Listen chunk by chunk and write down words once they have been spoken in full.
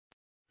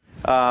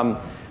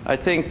I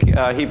think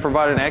he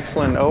provided an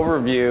excellent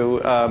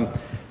overview.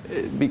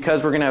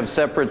 Because we're going to have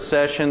separate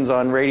sessions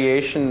on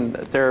radiation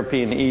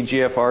therapy and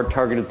EGFR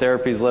targeted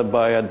therapies led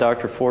by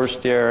Dr.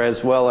 Forstier,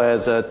 as well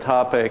as a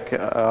topic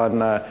on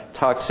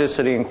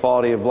toxicity and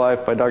quality of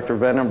life by Dr.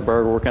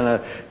 Vandenberg, we're going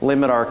to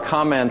limit our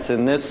comments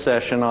in this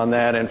session on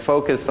that and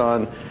focus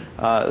on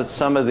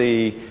some of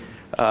the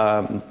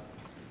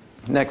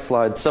next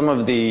slide, some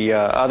of the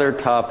other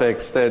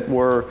topics that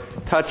were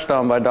touched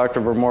on by Dr.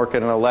 Vermorken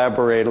and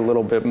elaborate a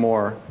little bit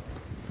more.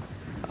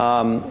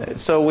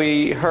 So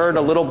we heard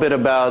a little bit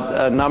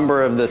about a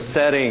number of the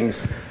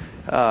settings,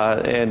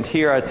 and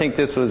here I think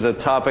this was a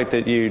topic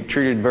that you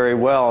treated very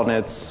well, and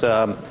it's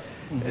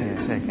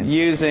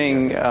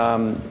using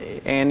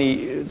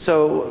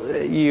so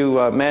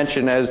you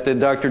mentioned, as did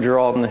Dr.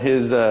 Geralt in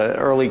his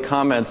early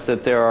comments,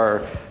 that there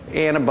are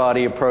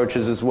antibody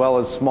approaches as well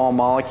as small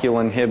molecule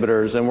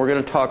inhibitors, and we're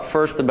going to talk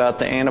first about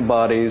the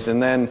antibodies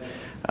and then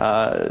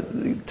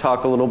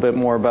talk a little bit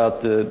more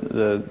about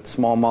the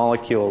small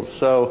molecules.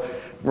 So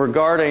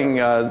regarding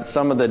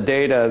some of the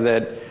data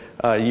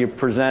that you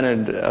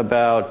presented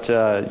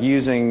about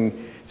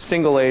using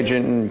single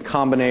agent and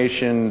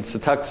combination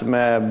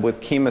cetuximab with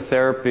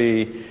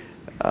chemotherapy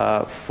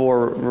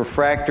for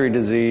refractory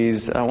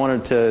disease, I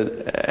wanted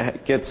to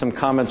get some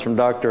comments from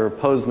Dr.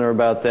 Posner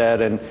about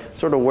that and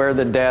sort of where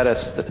the data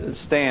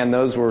stand.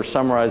 Those were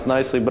summarized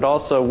nicely, but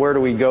also where do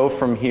we go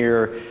from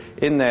here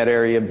in that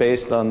area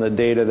based on the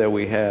data that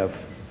we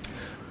have?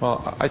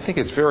 Well, I think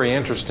it's very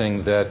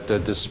interesting that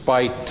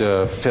despite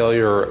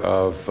failure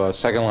of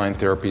second-line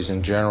therapies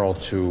in general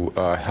to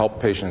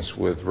help patients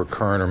with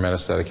recurrent or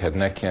metastatic head and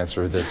neck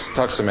cancer, that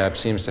cetuximab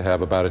seems to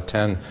have about a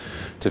 10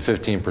 to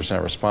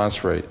 15%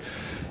 response rate.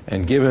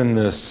 And given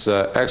this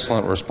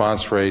excellent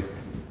response rate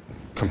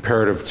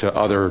comparative to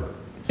other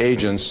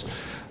agents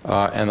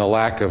and the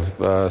lack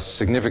of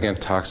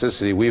significant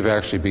toxicity, we've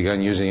actually begun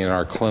using it in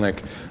our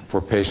clinic for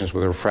patients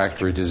with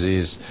refractory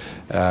disease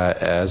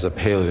as a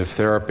palliative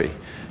therapy.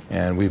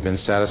 And we've been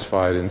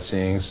satisfied in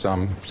seeing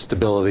some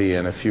stability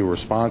and a few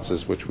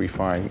responses, which we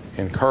find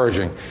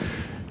encouraging.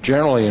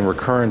 Generally, in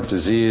recurrent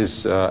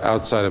disease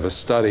outside of a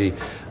study,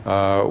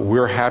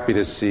 we're happy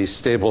to see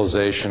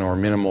stabilization or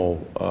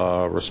minimal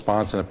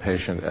response in a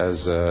patient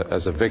as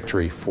a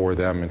victory for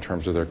them in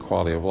terms of their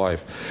quality of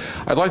life.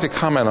 I'd like to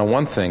comment on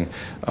one thing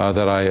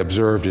that I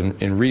observed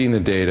in reading the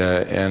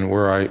data, and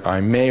where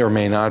I may or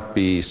may not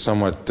be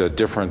somewhat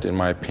different in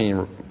my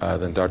opinion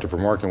than Dr.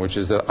 Vermorken, which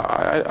is that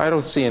I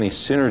don't see any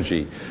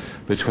synergy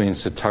between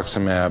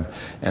cetuximab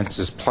and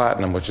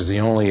cisplatin, which is the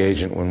only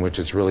agent in which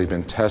it's really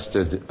been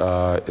tested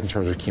in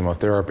terms of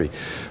chemotherapy.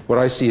 What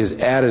I see is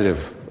additive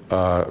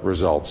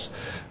results.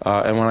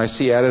 And when I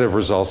see additive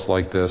results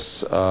like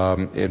this,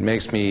 it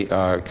makes me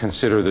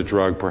consider the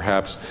drug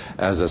perhaps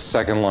as a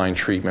second-line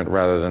treatment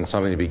rather than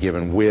something to be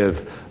given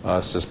with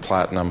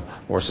cisplatin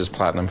or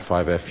cisplatin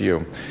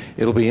 5-FU.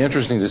 It'll be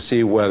interesting to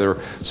see whether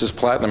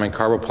cisplatin and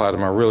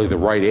carboplatin are really the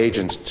right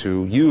agents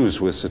to use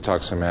with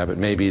cetuximab. It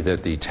may be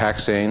that the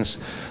taxanes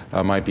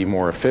might be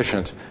more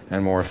efficient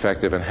and more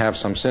effective and have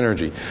some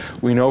synergy.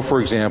 We know, for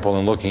example,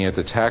 in looking at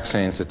the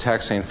taxanes, the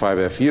taxane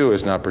 5-FU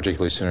is not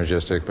particularly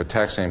synergistic, but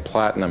taxane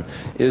platinum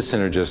is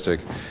synergistic,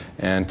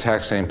 and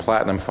taxane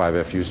platinum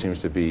 5-FU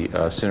seems to be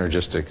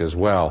synergistic as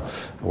well,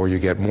 where you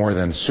get more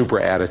than super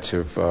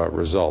additive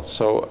results.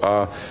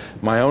 So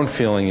my own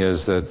feeling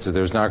is that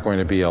there's not going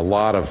to be a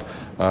lot of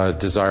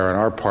desire on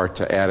our part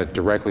to add it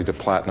directly to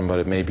platinum, but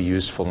it may be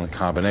useful in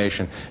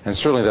combination. And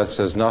certainly that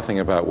says nothing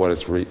about what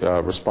its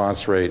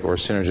response rate or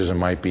synergism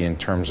might be in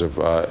terms of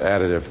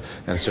additive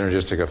and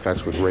synergistic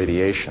effects with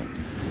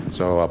radiation.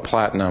 So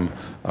platinum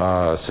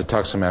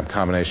cetuximab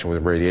combination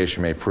with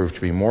radiation may prove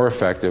to be more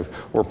effective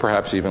or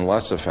perhaps even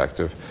less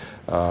effective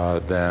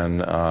than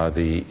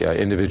the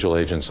individual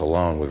agents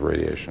alone with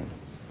radiation.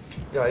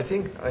 Yeah, I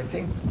think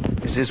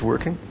is this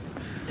working?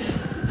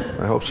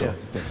 I hope so. Yeah,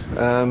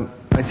 yes.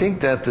 I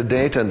think that the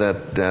data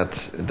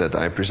that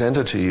I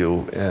presented to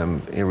you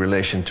in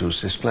relation to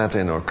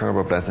cisplatin or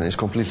carboplatin is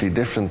completely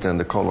different than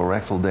the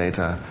colorectal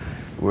data,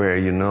 where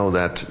you know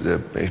that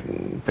the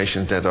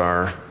patients that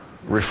are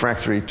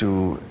refractory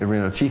to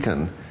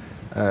irinotecan,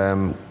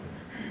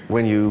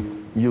 when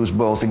you use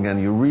both again,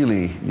 you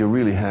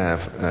really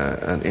have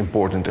an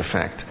important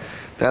effect.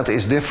 That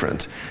is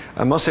different.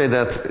 I must say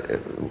that,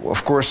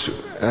 of course,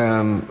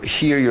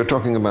 here you're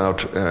talking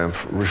about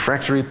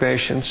refractory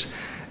patients,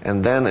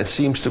 and then it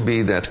seems to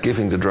be that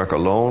giving the drug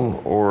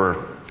alone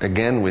or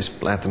again with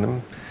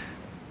platinum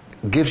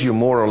gives you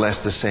more or less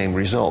the same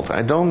result.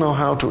 I don't know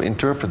how to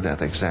interpret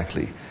that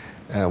exactly.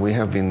 We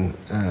have been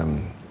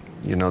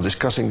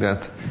discussing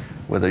that,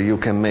 whether you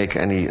can make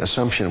any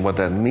assumption what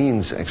that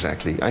means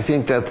exactly. I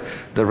think that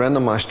the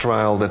randomized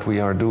trial that we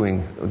are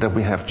doing, that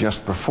we have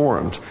just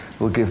performed,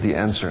 will give the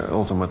answer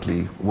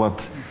ultimately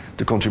what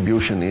the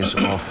contribution is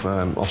of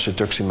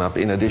cetuximab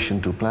in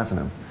addition to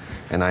platinum.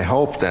 And I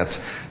hope that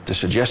the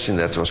suggestion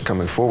that was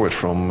coming forward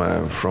from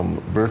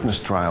Burton's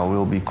trial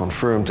will be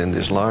confirmed in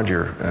this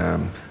larger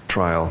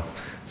trial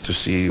to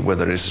see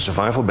whether there is a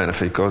survival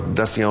benefit, because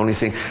that's the only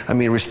thing. I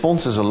mean,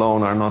 responses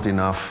alone are not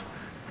enough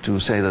to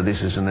say that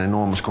this is an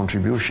enormous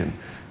contribution.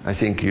 I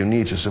think you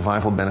need a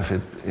survival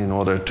benefit in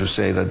order to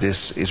say that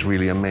this is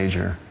really a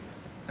major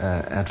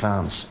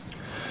advance.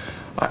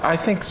 I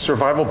think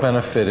survival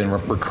benefit in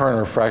recurrent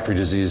refractory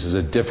disease is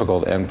a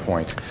difficult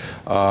endpoint.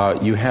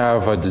 You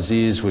have a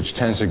disease which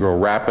tends to grow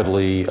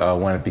rapidly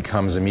when it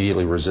becomes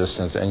immediately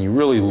resistant, and you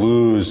really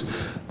lose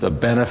the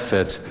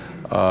benefit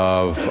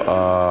of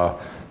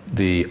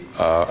the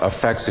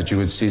effects that you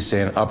would see,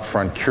 say, in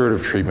upfront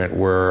curative treatment,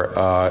 where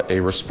a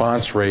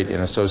response rate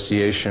in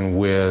association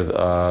with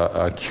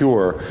a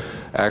cure,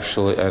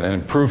 actually an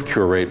improved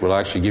cure rate, will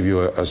actually give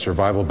you a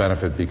survival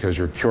benefit because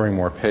you're curing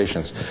more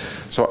patients.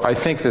 So I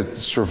think that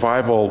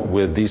survival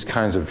with these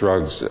kinds of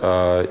drugs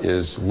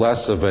is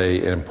less of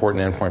an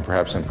important endpoint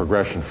perhaps than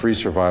progression-free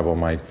survival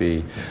might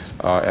be.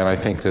 And I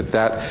think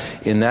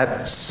that in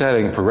that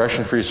setting,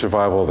 progression-free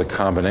survival, the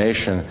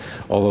combination,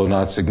 although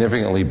not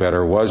significantly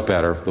better, was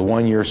better. The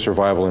one-year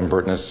survival in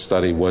Burton's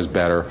study was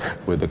better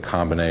with the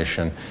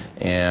combination,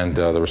 and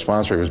the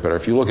response rate was better.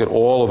 If you look at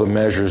all of the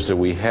measures that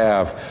we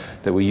have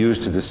that we use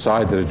to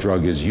decide that a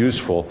drug is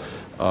useful,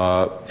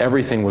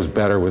 everything was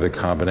better with a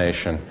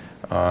combination,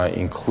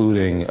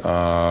 including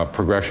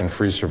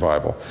progression-free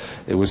survival.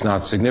 It was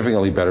not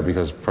significantly better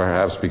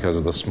perhaps because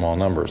of the small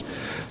numbers.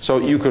 So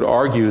you could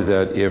argue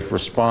that if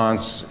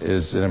response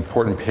is an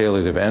important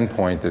palliative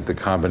endpoint, that the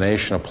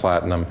combination of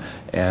platinum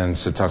and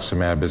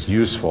cetuximab is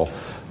useful.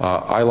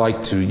 I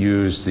like to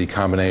use the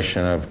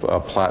combination of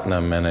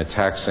platinum and a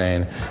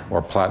taxane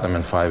or platinum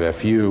and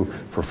 5-FU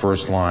for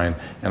first line,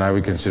 and I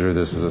would consider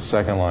this as a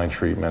second line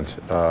treatment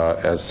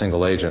as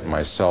single agent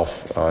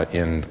myself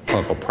in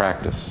clinical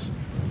practice.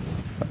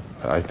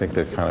 I think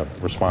that kind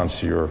of responds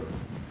to your...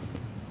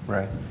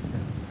 Right.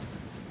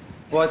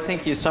 Well, I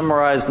think you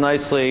summarized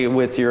nicely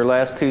with your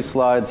last two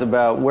slides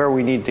about where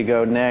we need to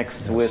go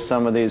next with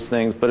some of these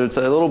things, but it's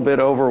a little bit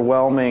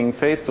overwhelming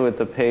faced with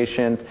the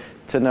patient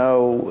to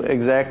know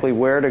exactly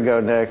where to go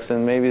next,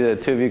 and maybe the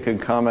two of you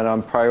could comment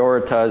on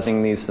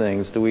prioritizing these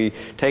things. Do we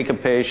take a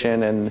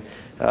patient and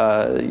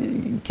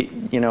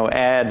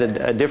add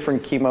a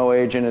different chemo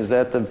agent? Is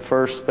that the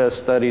first best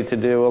study to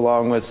do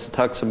along with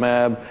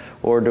cetuximab,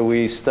 or do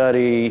we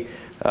study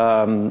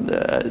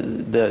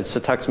the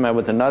cetuximab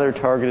with another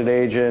targeted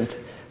agent?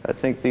 I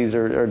think these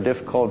are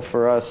difficult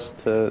for us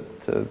to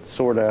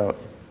sort out.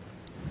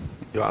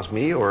 You ask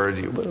me, or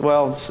do you?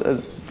 Well,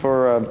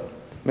 for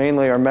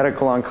mainly our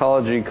medical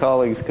oncology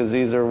colleagues, because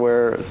these are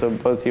where, so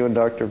both you and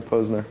Dr.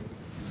 Posner.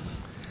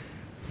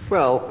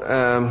 Well,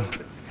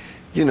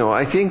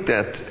 I think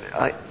that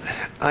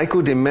I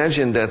could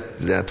imagine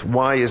that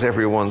why is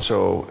everyone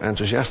so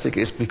enthusiastic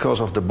is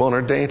because of the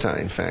Bonner data,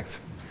 in fact.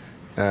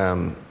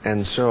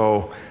 And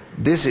so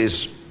this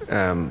is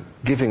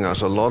giving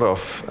us a lot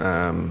of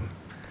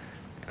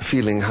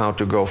feeling how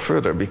to go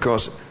further,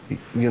 because, it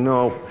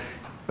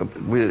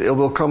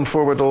will come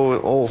forward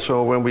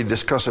also when we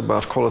discuss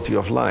about quality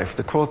of life.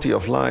 The quality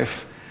of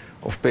life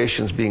of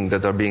patients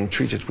that are being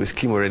treated with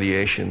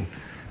chemoradiation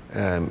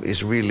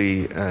is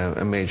really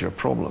a major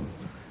problem.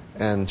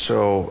 And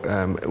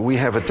so we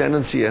have a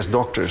tendency as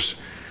doctors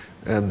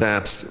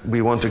that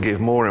we want to give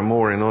more and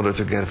more in order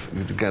to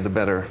get a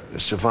better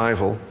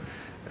survival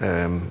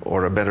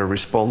or a better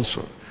response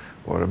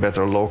or a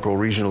better local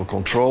regional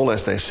control,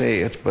 as they say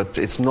it, but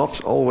it's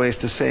not always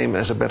the same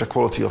as a better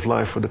quality of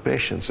life for the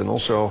patients. And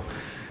also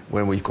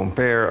when we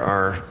compare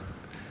our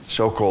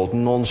so-called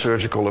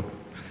non-surgical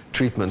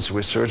treatments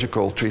with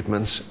surgical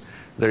treatments,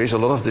 there is a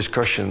lot of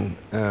discussion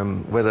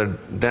whether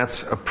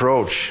that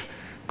approach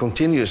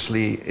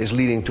continuously is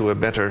leading to a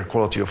better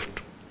quality of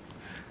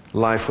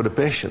life for the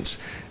patients.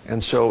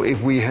 And so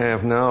if we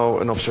have now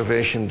an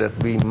observation that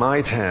we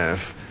might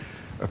have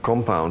a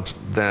compound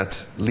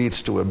that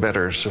leads to a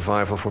better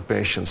survival for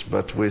patients,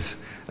 but with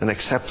an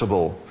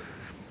acceptable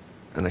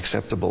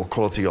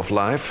quality of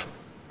life,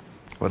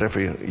 whatever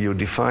you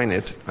define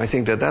it, I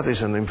think that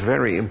is a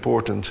very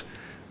important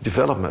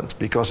development,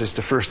 because it's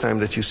the first time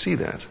that you see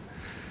that.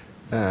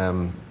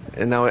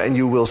 And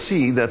you will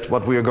see that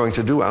what we are going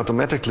to do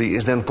automatically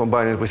is then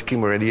combine it with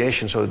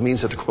chemoradiation, so it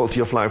means that the quality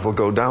of life will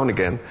go down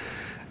again.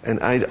 And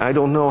I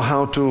don't know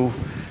how to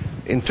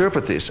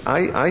interpret this.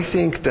 I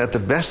think that the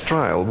best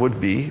trial would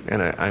be,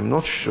 and I'm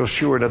not so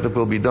sure that it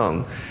will be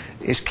done,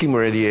 is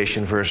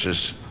chemoradiation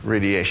versus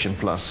radiation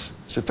plus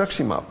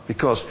cetuximab.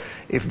 Because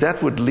if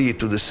that would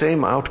lead to the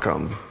same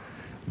outcome,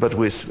 but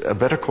with a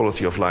better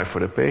quality of life for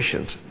the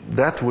patient,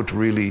 that would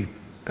really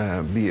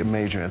be a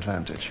major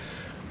advantage.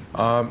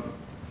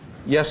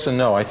 Yes and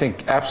no. I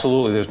think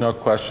absolutely there's no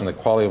question that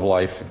quality of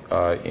life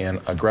in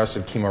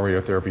aggressive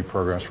chemoradiotherapy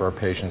programs for our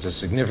patients is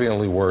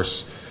significantly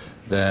worse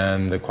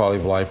than the quality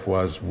of life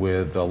was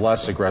with the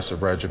less aggressive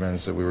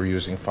regimens that we were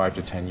using 5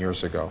 to 10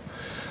 years ago.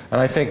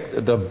 And I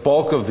think the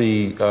bulk of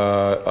the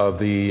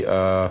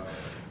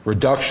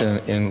reduction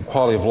in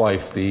quality of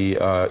life, the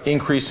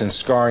increase in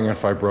scarring and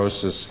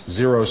fibrosis,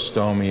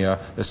 xerostomia,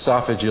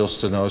 esophageal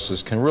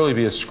stenosis can really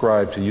be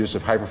ascribed to the use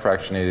of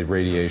hyperfractionated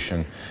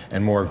radiation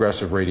and more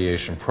aggressive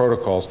radiation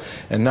protocols,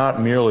 and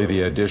not merely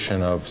the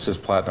addition of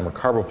cisplatin or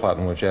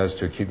carboplatin, which adds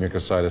to acute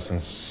mucositis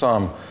and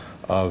some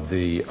of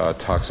the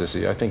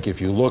toxicity. I think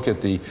if you look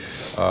at the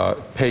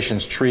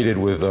patients treated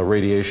with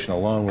radiation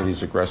alone with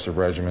these aggressive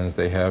regimens,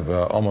 they have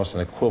almost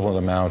an equivalent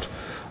amount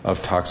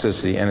of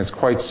toxicity, and it's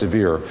quite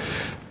severe.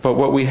 But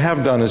what we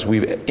have done is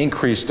we've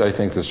increased, I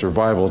think, the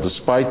survival,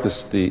 despite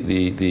this,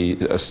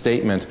 the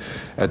statement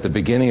at the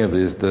beginning of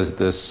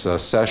this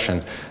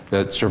session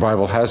that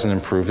survival hasn't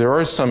improved. There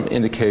is some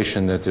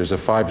indication that there's a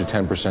 5 to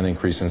 10%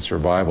 increase in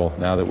survival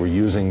now that we're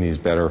using these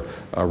better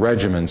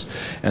regimens,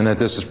 and that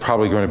this is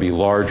probably going to be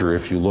larger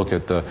if you look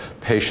at the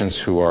patients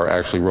who are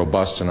actually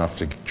robust enough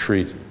to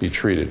be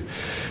treated.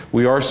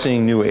 We are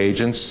seeing new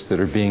agents that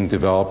are being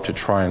developed to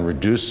try and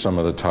reduce some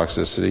of the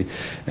toxicity,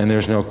 and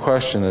there's no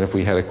question that if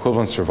we had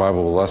equivalent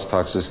survival with less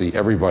toxicity,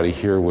 everybody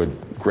here would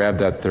grab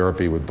that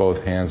therapy with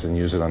both hands and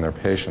use it on their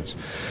patients.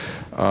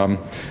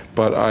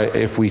 But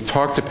if we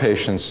talk to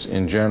patients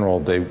in general,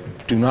 they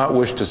do not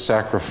wish to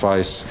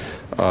sacrifice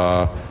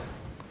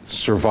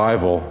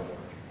survival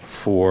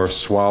for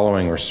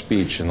swallowing or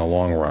speech in the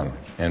long run,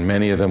 and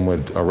many of them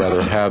would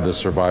rather have the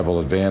survival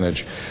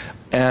advantage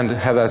and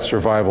have that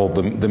survival.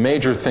 The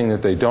major thing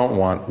that they don't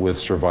want with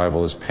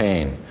survival is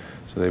pain.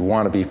 So they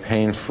want to be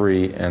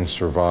pain-free and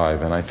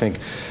survive. And I think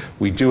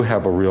we do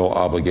have a real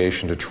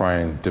obligation to try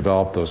and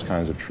develop those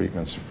kinds of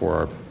treatments for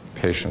our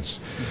patients.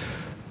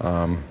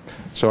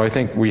 So I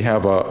think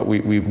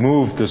we've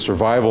moved the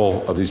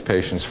survival of these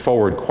patients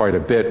forward quite a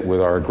bit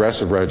with our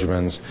aggressive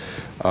regimens.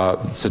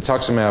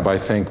 Cetuximab, I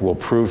think, will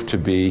prove to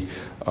be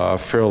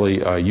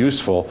fairly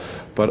useful,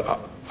 but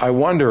I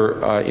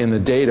wonder, in the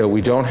data, we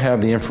don't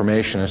have the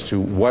information as to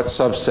what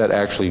subset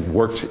actually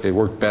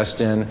worked best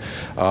in.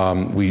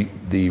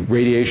 The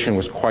radiation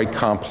was quite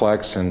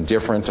complex and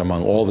different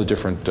among all the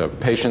different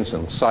patients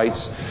and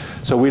sites.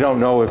 So we don't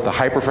know if the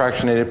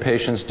hyperfractionated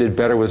patients did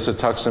better with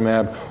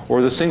cetuximab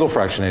or the single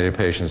fractionated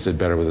patients did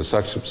better with the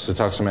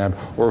cetuximab,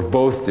 or if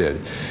both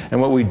did. And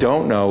what we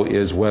don't know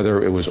is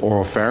whether it was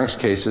oropharynx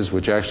cases,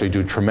 which actually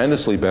do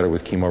tremendously better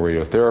with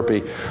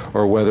chemoradiotherapy,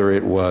 or whether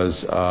it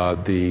was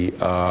the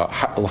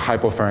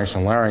hypopharynx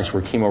and larynx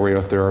where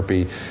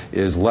chemoradiotherapy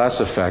is less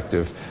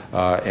effective,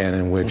 and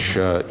in which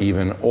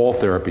even all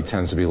therapy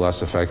tends to be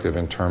less effective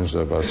in terms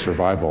of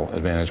survival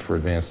advantage for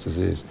advanced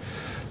disease.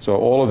 So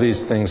all of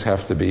these things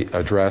have to be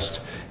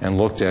addressed and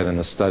looked at in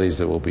the studies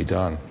that will be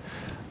done.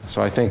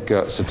 So I think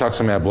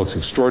cetuximab looks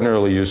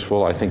extraordinarily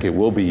useful. I think it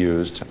will be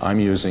used. I'm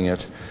using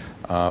it,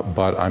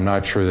 but I'm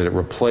not sure that it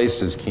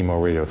replaces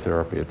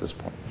chemoradiotherapy at this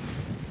point.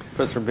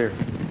 Professor Beer.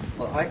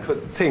 Well, I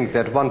could think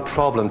that one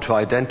problem to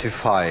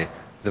identify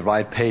the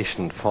right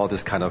patient for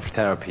this kind of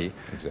therapy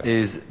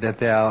is that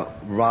there are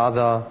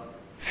rather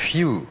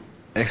few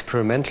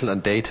experimental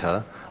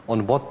data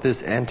on what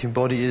this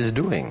antibody is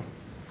doing.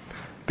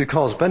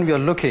 Because when we are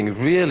looking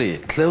really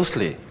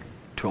closely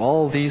to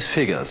all these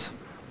figures,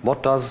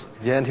 what does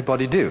the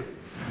antibody do?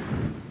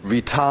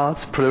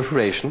 Retards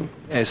proliferation.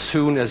 As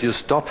soon as you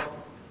stop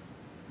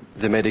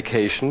the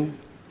medication,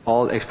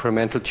 all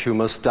experimental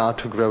tumors start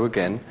to grow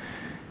again.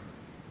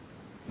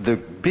 The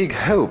big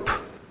hope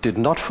did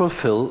not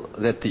fulfill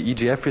that the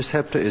EGF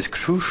receptor is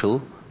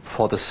crucial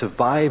for the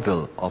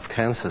survival of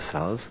cancer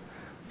cells.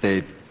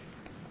 They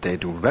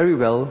do very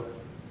well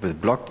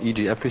with blocked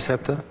EGF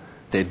receptor.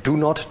 They do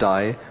not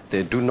die.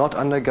 They do not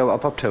undergo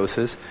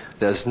apoptosis.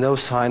 There's no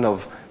sign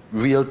of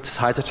real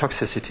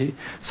cytotoxicity.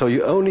 So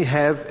you only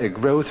have a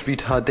growth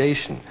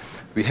retardation.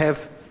 We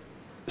have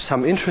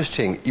some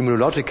interesting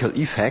immunological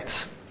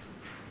effects,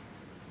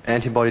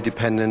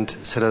 antibody-dependent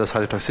cellular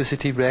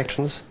cytotoxicity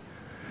reactions.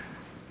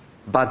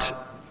 But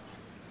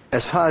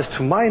as far as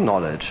to my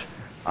knowledge,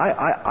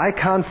 I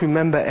can't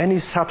remember any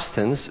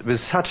substance with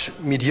such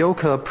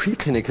mediocre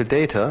preclinical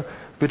data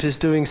which is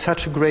doing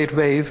such a great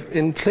wave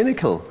in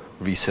clinical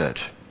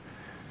research.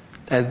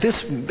 And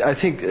this, I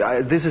think,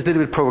 this is a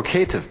little bit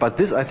provocative, but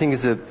this, I think,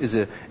 is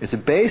a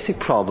basic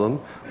problem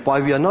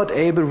why we are not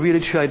able really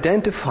to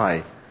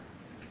identify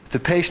the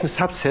patient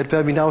subset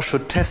where we now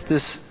should test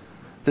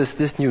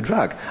this new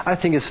drug. I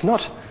think it's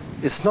not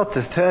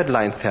the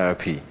third-line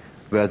therapy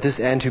where this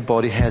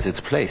antibody has its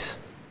place,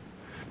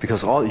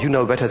 because you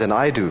know better than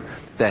I do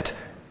that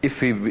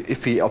if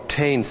we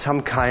obtain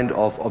some kind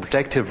of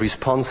objective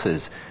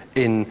responses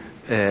in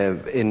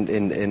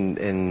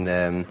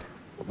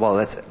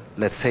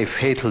let's say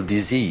fatal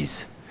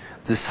disease,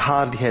 this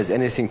hardly has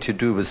anything to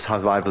do with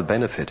survival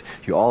benefit.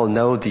 You all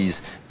know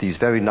these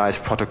very nice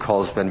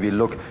protocols when we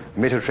look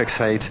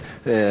methotrexate,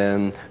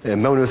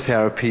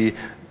 monotherapy,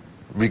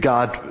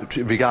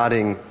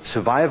 regarding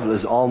survival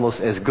is almost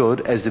as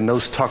good as the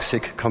most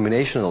toxic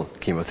combinational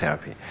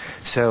chemotherapy.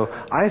 So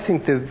I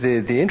think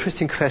the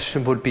interesting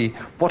question would be,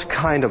 what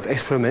kind of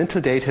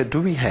experimental data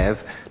do we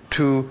have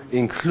to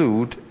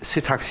include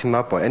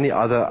cetuximab or any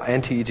other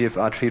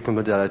anti-EGFR treatment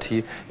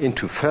modality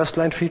into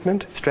first-line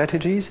treatment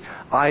strategies,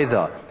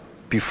 either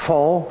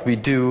before we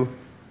do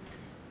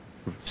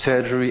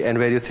surgery and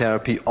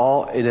radiotherapy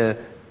or in an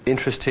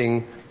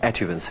interesting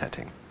adjuvant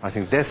setting? I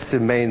think that's the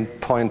main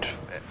point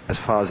as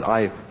far as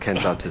I can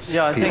judge this.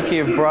 Yeah, I think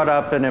you've brought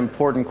up an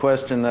important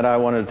question that I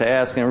wanted to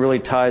ask, and it really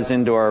ties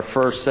into our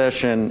first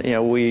session. You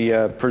know, we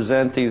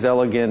present these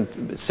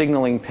elegant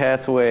signaling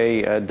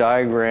pathway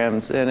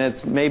diagrams, and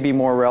it's maybe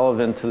more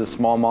relevant to the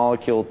small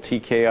molecule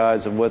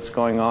TKIs of what's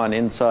going on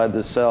inside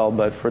the cell.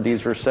 But for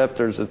these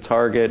receptors that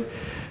target,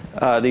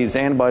 these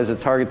antibodies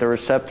that target the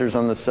receptors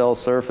on the cell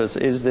surface,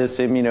 is this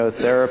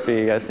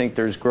immunotherapy? I think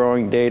there's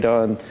growing data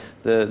on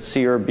the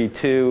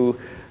CRB2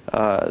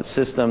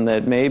 system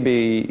that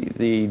maybe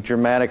the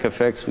dramatic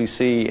effects we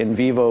see in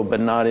vivo but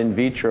not in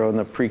vitro in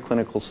the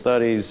preclinical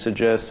studies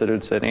suggest that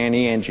it's an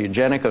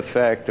anti-angiogenic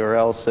effect or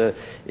else an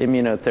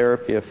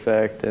immunotherapy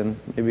effect. And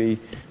maybe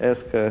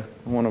ask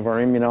one of our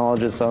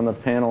immunologists on the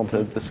panel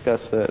to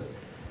discuss that.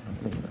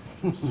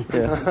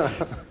 Yeah.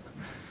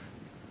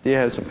 Do you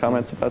have some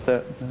comments about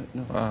that?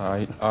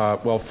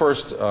 Well,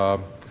 first,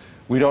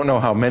 we don't know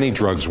how many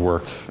drugs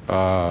work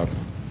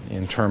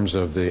in terms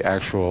of the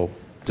actual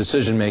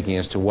decision-making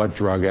as to what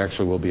drug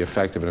actually will be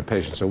effective in a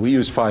patient. So we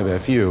use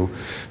 5-FU.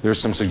 There's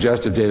some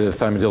suggestive data that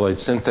thymidylate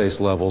synthase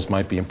levels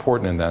might be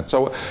important in that.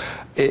 So,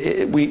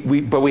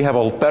 but we have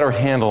a better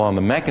handle on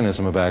the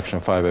mechanism of action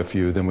of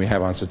 5-FU than we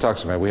have on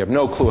cetuximab. We have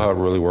no clue how it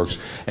really works.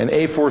 And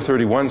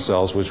A431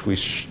 cells,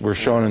 which were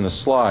shown in the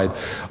slide,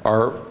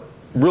 are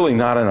really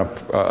not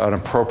an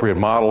appropriate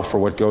model for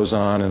what goes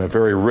on in a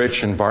very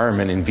rich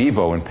environment in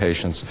vivo in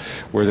patients,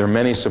 where there are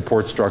many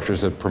support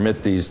structures that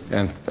permit these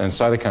and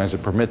cytokines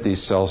that permit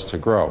these cells to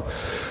grow.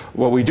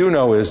 What we do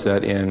know is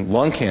that in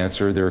lung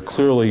cancer, there are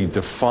clearly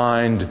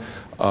defined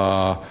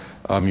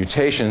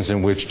mutations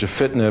in which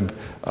gefitinib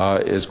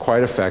is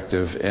quite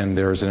effective, and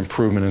there's an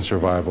improvement in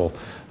survival.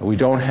 We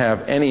don't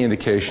have any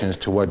indication as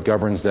to what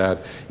governs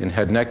that in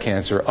head and neck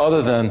cancer,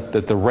 other than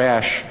that the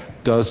rash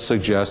does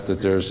suggest that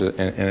there's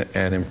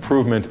an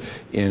improvement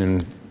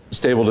in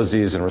stable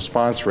disease and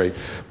response rate,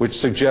 which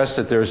suggests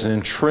that there's an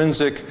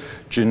intrinsic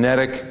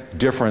genetic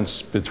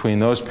difference between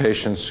those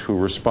patients who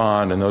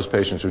respond and those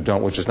patients who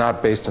don't, which is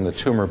not based on the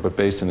tumor but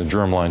based on the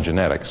germline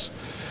genetics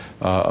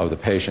of the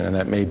patient. And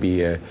that may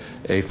be a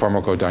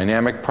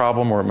pharmacodynamic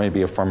problem, or it may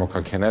be a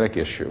pharmacokinetic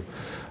issue.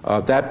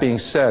 That being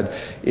said,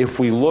 if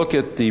we look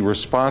at the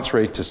response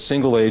rate to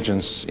single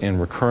agents in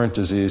recurrent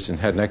disease in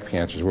head and neck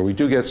cancers, where we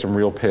do get some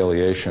real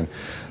palliation,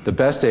 the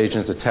best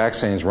agents, the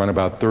taxanes, run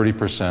about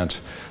 30%.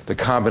 The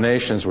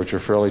combinations, which are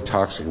fairly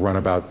toxic, run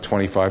about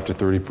 25 to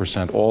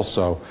 30%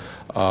 also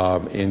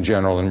in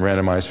general in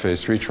randomized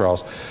phase 3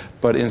 trials.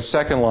 But in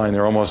second line,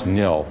 they're almost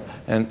nil.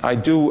 And I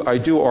do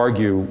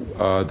argue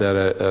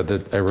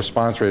that a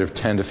response rate of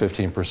 10 to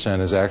 15%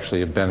 is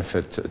actually a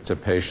benefit to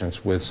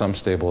patients with some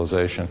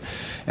stabilization.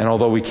 And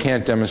although we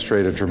can't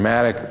demonstrate a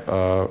dramatic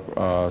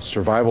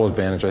survival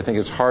advantage, I think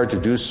it's hard to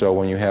do so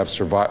when you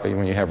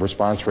have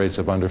response rates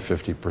of under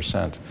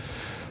 50%.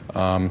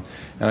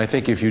 And I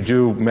think if you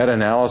do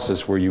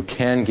meta-analysis where you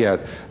can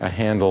get a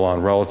handle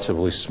on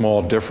relatively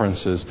small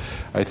differences,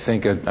 I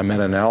think a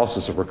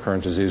meta-analysis of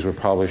recurrent disease would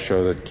probably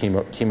show that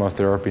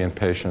chemotherapy in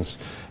patients,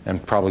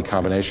 and probably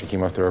combination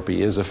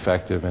chemotherapy, is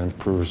effective in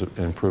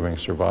improving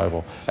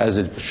survival, as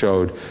it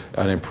showed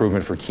an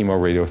improvement for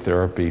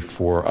chemoradiotherapy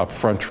for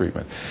upfront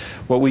treatment.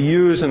 What we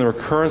use in the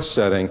recurrent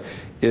setting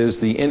is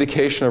the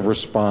indication of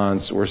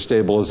response or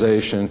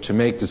stabilization to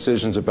make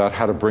decisions about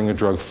how to bring a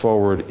drug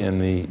forward in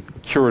the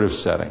curative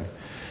setting.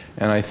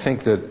 And I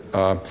think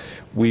that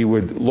we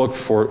would look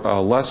for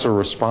lesser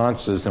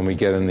responses than we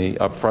get in the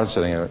upfront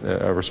setting.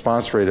 A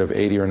response rate of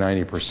 80 or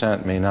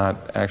 90% may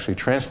not actually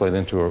translate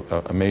into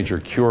a major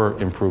cure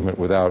improvement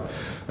without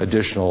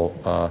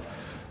additional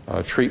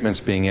treatments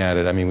being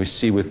added. I mean, we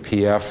see with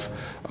PF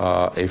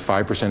a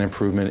 5%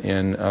 improvement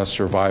in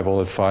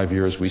survival at 5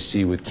 years. We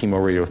see with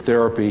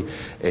chemoradiotherapy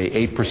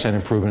a 8%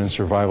 improvement in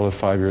survival at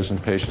 5 years in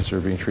patients who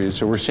are being treated.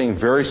 So we're seeing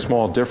very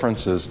small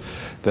differences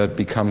that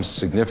become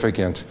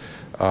significant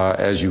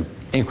as you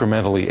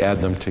incrementally add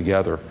them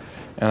together.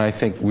 And I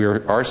think we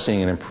are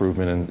seeing an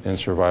improvement in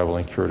survival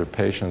in curative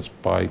patients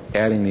by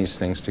adding these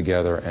things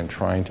together and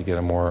trying to get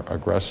a more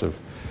aggressive,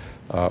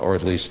 or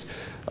at least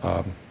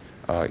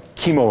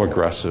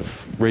chemoaggressive,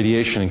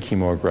 radiation and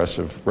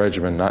chemoaggressive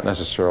regimen, not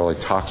necessarily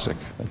toxic,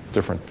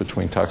 different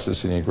between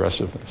toxicity and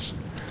aggressiveness.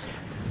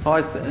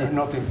 You're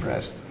not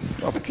impressed.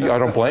 I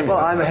don't blame you. Well,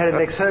 I'm a head and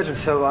neck surgeon,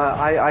 so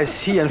I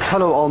see and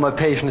follow all my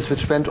patients,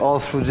 which went all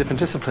through different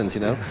disciplines,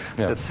 you know.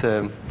 Yeah. That's,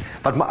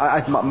 but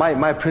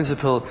my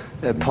principal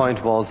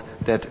point was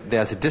that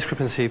there's a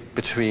discrepancy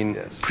between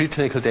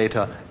preclinical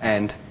data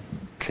and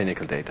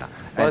clinical data.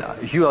 And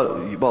you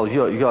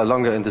are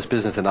longer in this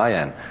business than I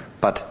am.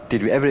 But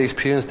did you ever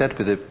experience that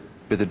with a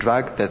with the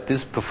drug that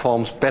this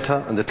performs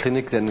better in the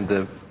clinic than in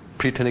the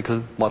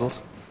preclinical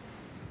models?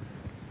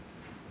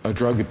 A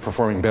drug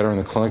performing better in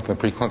the clinic than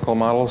the preclinical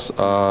models?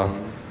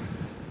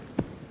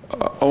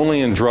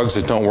 Only in drugs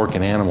that don't work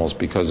in animals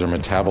because their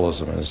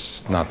metabolism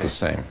is not the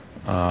same.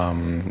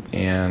 I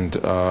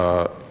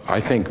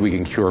think we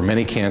can cure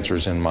many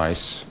cancers in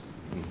mice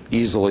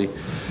easily.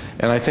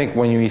 And I think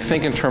when you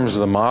think in terms of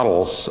the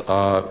models,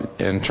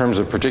 in terms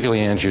of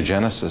particularly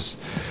angiogenesis,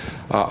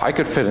 I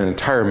could fit an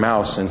entire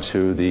mouse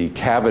into the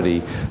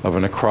cavity of a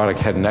necrotic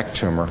head and neck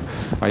tumor.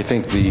 I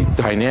think the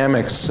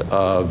dynamics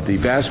of the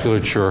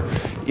vasculature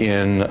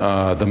in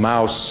the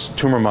mouse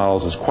tumor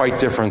models is quite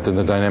different than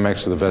the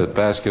dynamics of the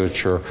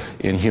vasculature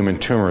in human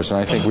tumors. And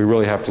I think we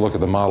really have to look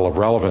at the model of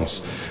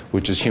relevance,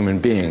 which is human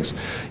beings.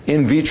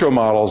 In vitro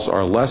models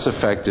are less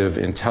effective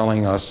in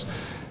telling us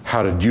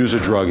how to use a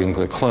drug in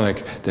the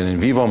clinic than in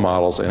vivo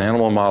models, and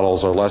animal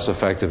models are less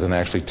effective than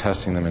actually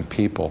testing them in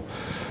people.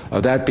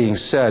 That being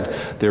said,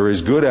 there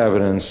is good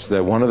evidence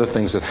that one of the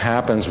things that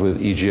happens with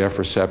EGF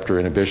receptor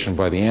inhibition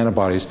by the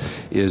antibodies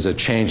is a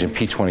change in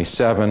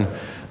P27,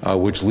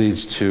 which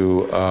leads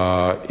to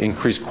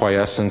increased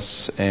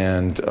quiescence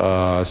and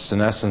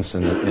senescence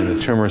in the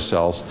tumor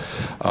cells.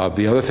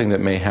 The other thing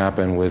that may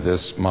happen with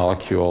this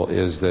molecule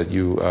is that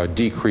you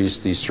decrease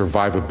the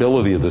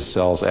survivability of the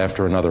cells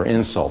after another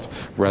insult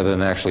rather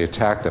than actually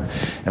attack them.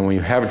 And when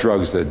you have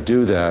drugs that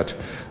do that,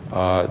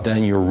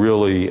 then you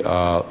really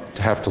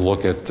have to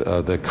look at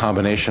the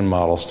combination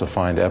models to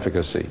find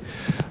efficacy.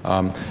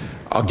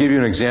 I'll give you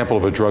an example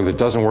of a drug that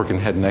doesn't work in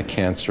head and neck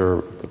cancer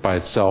by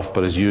itself,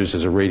 but is used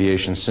as a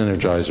radiation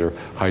synergizer,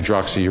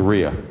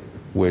 hydroxyurea,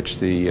 which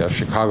the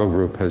Chicago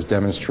group has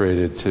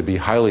demonstrated to be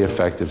highly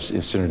effective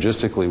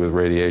synergistically with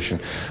radiation,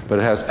 but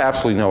it has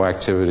absolutely no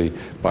activity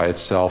by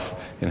itself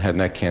in head and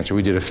neck cancer.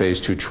 We did a phase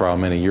 2 trial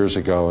many years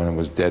ago, and it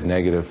was dead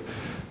negative.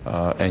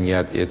 And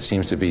yet it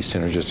seems to be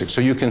synergistic.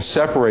 So you can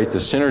separate the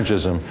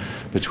synergism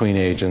between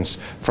agents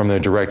from their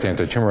direct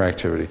anti-tumor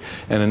activity.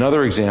 And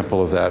another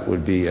example of that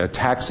would be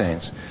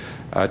taxanes.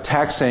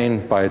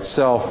 Taxane by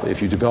itself, if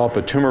you develop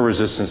a tumor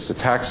resistance to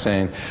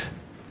taxane,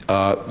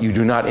 you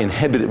do not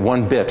inhibit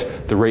one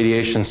bit the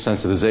radiation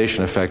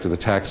sensitization effect of the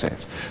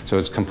taxanes. So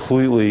it's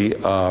completely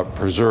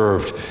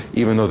preserved,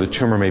 even though the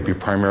tumor may be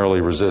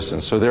primarily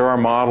resistant. So there are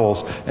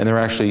models, and there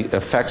are actually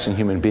effects in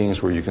human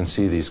beings where you can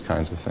see these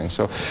kinds of things.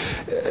 So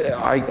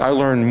I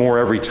learn more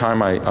every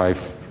time I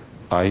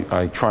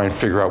try and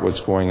figure out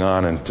what's going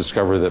on and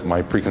discover that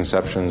my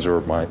preconceptions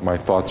or my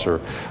thoughts are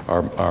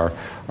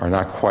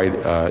not quite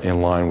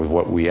in line with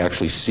what we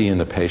actually see in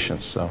the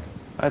patients. So.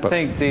 I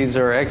think these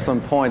are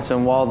excellent points,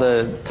 and while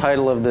the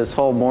title of this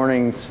whole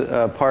morning's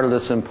part of the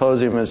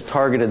symposium is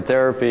targeted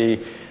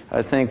therapy,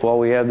 I think while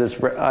we have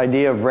this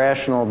idea of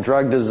rational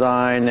drug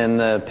design and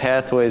the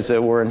pathways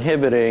that we're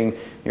inhibiting,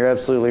 you're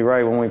absolutely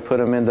right. When we put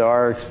them into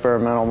our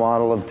experimental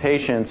model of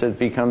patients, it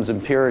becomes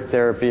empiric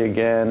therapy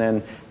again,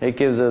 and it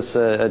gives us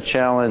a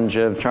challenge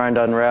of trying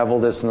to unravel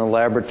this in the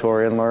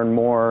laboratory and learn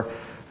more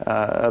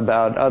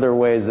about other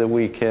ways that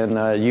we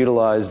can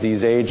utilize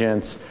these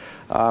agents.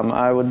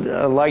 I would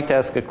like to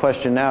ask a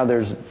question now.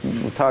 We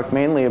talked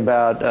mainly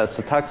about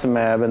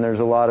cetuximab, and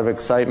there's a lot of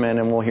excitement,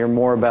 and we'll hear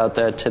more about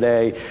that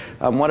today.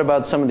 What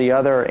about some of the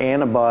other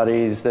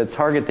antibodies that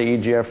target the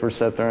EGF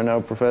receptor? I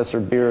know Professor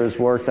Beer has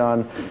worked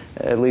on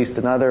at least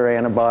another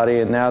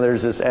antibody, and now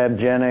there's this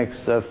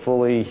Abgenix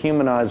fully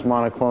humanized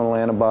monoclonal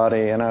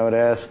antibody, and I would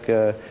ask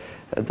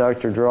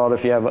Dr. Gerald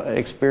if you have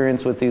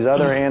experience with these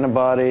other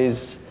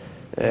antibodies,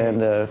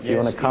 and if you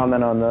want to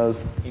comment on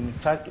those. In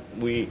fact,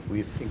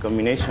 in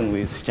combination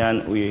with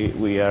Jan,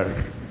 we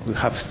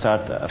have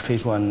started a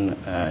phase 1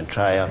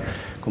 trial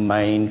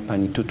combining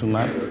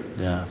panitumumab,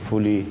 the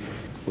fully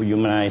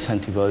humanized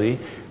antibody,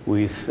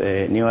 with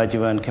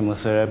neoadjuvant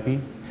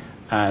chemotherapy,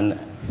 and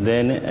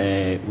then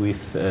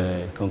with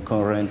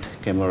concurrent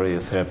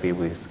chemoradiotherapy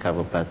with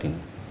carboplatin,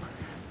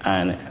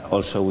 and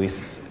also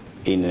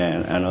in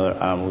another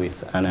arm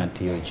with an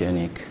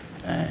antiogenic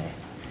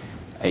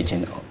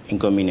agent in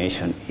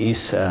combination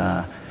is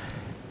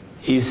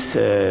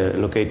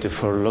located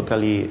for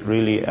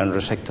really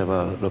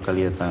unresectable,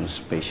 locally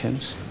advanced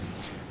patients.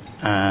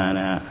 And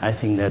I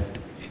think that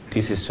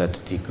this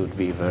strategy could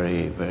be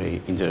very,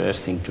 very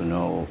interesting to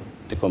know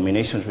the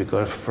combinations,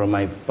 because from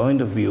my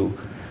point of view,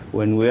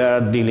 when we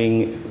are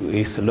dealing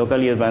with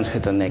locally advanced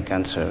head and neck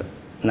cancer,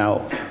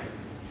 now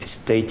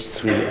stage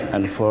 3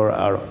 and 4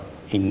 are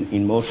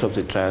in most of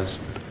the trials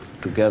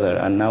together,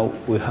 and now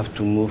we have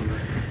to move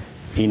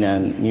in a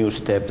new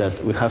step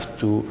that we have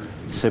to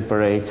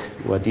separate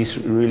what is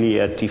really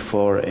a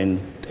T4 and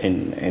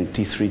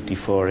T3,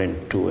 T4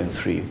 and 2 and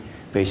 3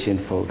 patient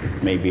for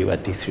maybe a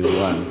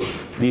T3-1.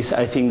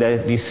 I think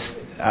that these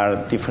are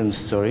different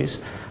stories,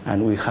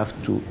 and we have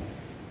to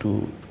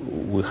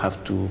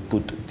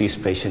put these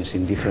patients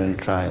in different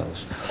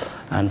trials.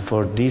 And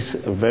for these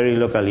very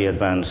locally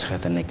advanced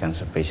head and neck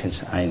cancer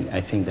patients,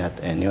 I think that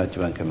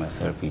neoadjuvant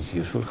chemotherapy is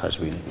useful, has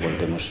been well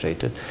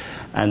demonstrated.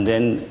 And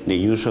then the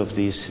use of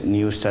these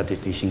new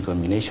strategies in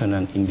combination,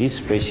 and in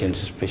these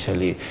patients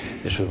especially,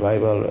 the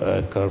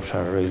survival curves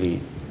are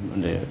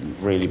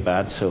really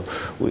bad. So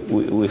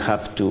we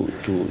have to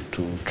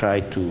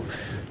try to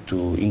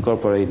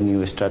incorporate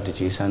new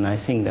strategies, and I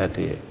think that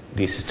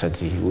this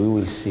strategy we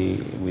will see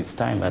with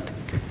time, but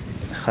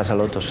it has a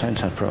lot of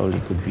sense and probably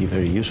could be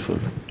very useful.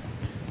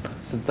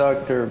 So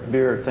Dr.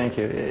 Beer, thank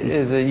you.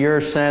 Is it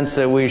your sense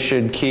that we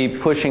should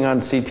keep pushing on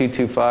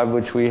C225,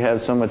 which we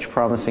have so much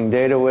promising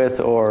data with,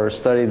 or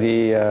study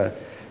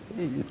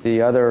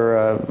the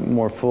other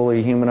more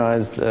fully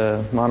humanized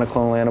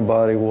monoclonal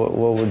antibody?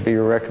 What would be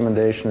your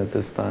recommendation at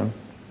this time?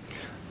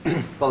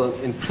 Well,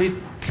 in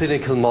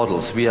preclinical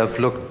models, we have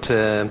looked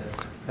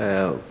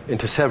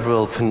into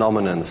several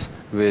phenomena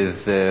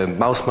with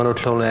mouse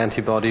monoclonal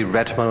antibody,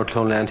 rat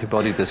monoclonal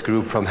antibody. This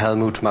group from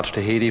Helmut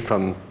Majtahedi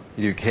from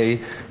the UK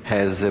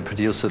has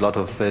produced a lot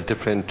of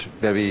different,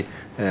 very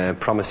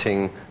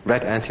promising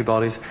rat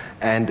antibodies,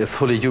 and a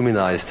fully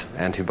humanized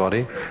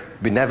antibody.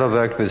 We never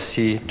worked with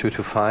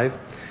C225,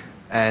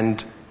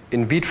 and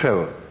in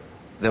vitro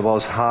there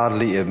was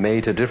hardly a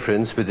major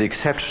difference, with the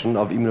exception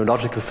of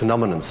immunological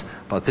phenomena.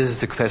 But this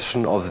is a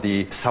question of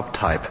the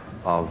subtype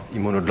of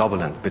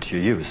immunoglobulin which you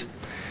use.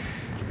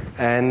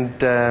 And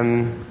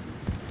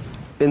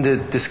in the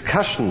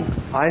discussion,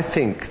 I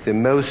think the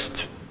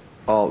most,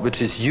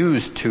 which is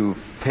used to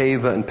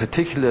favor in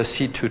particular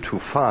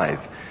C225,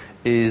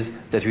 is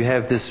that we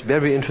have this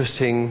very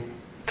interesting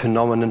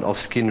phenomenon of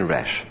skin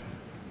rash.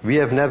 We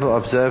have never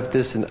observed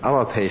this in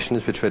our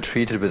patients which were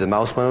treated with a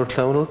mouse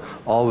monoclonal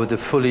or with a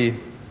fully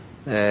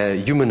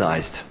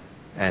humanized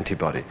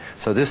antibody.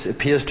 So this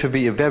appears to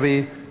be a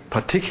very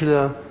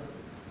particular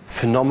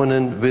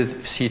phenomenon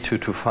with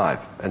C225,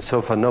 and so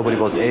far nobody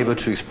was able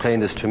to explain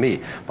this to me.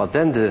 But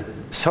then the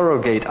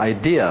surrogate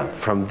idea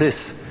from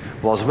this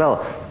was,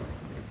 well,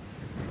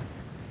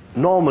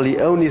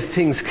 normally only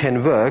things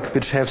can work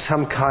which have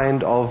some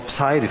kind of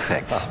side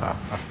effects.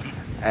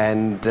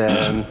 And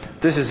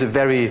this is a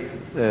very,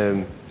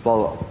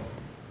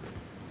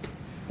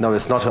 no,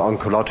 it's not an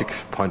oncologic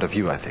point of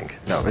view, I think.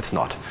 No, it's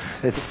not.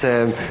 It's,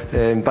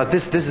 but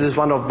this is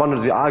one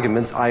of the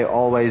arguments I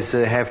always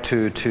have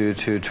to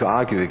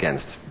argue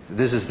against.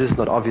 This is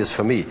not obvious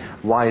for me.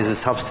 Why is a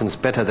substance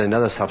better than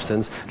another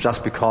substance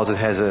just because it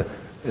has a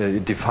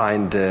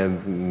defined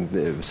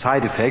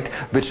side effect,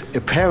 which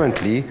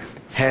apparently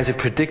has a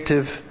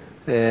predictive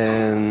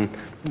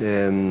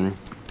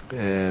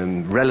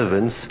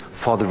relevance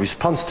for the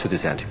response to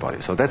this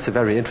antibody. So that's a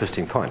very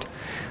interesting point.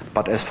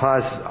 But as far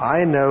as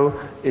I know,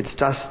 it's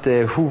just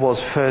who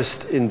was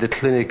first in the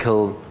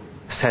clinical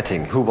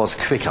setting, who was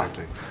quicker.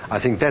 I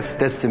think that's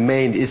the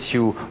main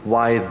issue,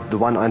 why the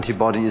one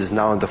antibody is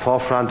now in the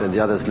forefront and the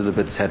other is a little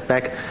bit set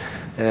back.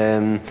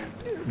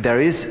 There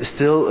is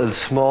still a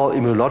small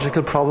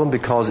immunological problem,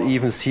 because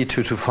even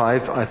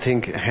C225, I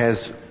think,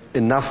 has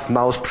enough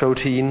mouse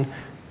protein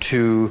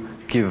to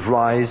give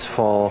rise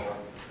for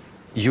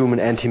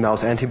human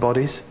anti-mouse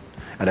antibodies.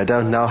 And I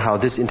don't know how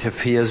this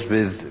interferes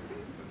with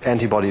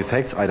antibody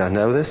effects. I don't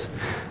know this.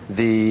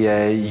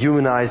 The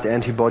humanized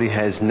antibody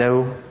has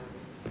no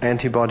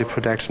antibody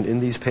production in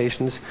these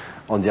patients.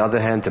 On the other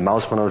hand, the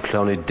mouse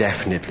monoclonal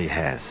definitely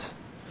has.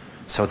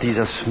 So these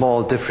are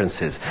small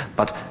differences.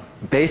 But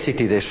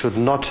basically, they should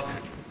not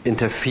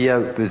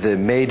interfere with the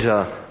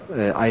major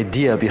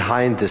idea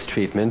behind this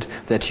treatment,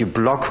 that you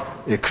block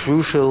a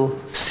crucial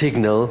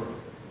signal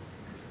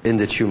in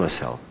the tumor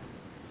cell.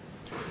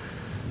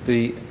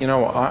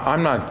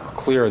 I'm not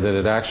clear that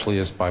it actually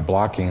is by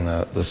blocking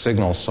the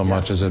signal so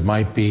much as it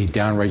might be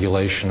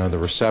downregulation of the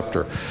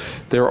receptor.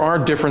 There are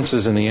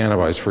differences in the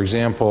antibodies. For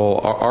example,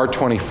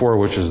 R24,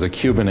 which is the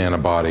Cuban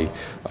antibody,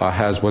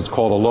 has what's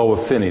called a low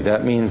affinity.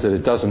 That means that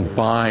it doesn't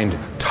bind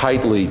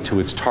tightly to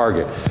its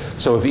target.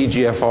 So if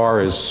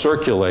EGFR is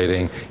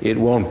circulating, it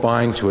won't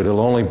bind to it. It'll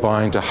only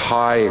bind to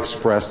high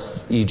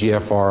expressed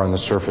EGFR on the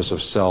surface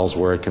of cells,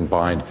 where it can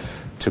bind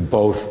to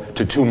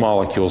two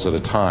molecules at a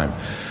time.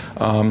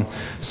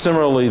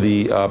 Similarly,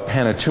 the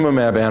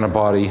panitumumab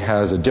antibody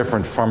has a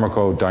different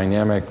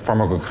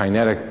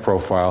pharmacokinetic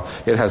profile.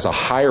 It has a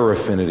higher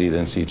affinity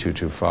than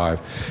C225,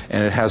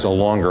 and it has a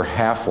longer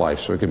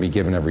half-life, so it can be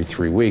given every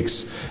 3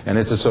 weeks. And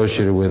it's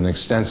associated with an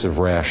extensive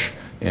rash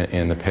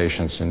in the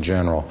patients in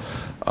general.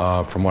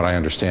 From what I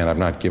understand, I've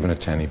not given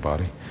it to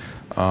anybody.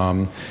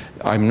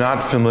 I'm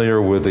not familiar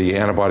with the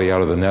antibody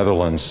out of the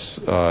Netherlands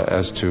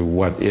as to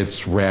what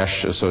its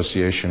rash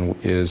association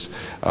is,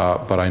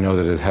 but I know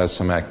that it has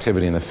some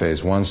activity in the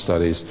phase 1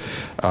 studies.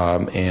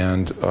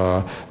 And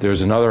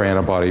there's another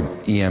antibody,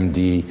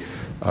 EMD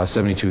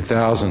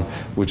 72,000,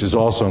 which is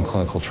also in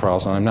clinical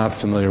trials, and I'm not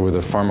familiar with the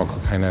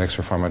pharmacokinetics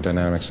or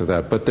pharmacodynamics of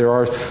that. But there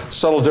are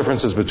subtle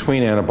differences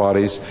between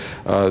antibodies.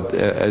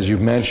 As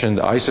you've mentioned,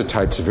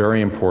 isotypes are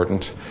very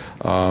important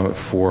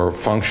for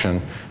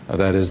function.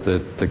 That is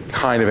the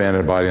kind of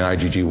antibody, an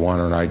IgG1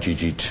 or an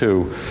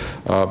IgG2,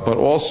 but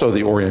also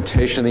the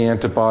orientation of the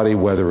antibody,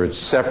 whether it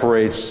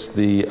separates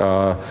the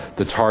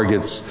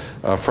targets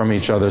from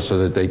each other so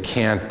that they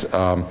can't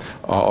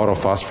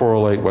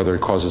autophosphorylate, whether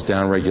it causes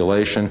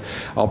downregulation.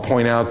 I'll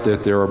point out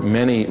that there are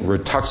many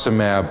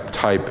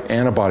rituximab-type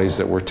antibodies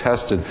that were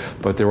tested,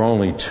 but there are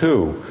only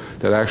 2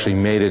 that actually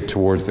made it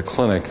towards the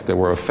clinic that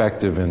were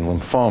effective in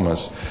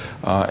lymphomas.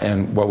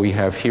 And what we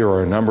have here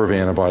are a number of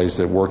antibodies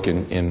that work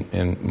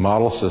in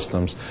model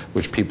systems,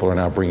 which people are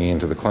now bringing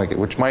into the clinic,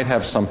 which might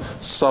have some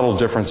subtle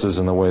differences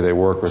in the way they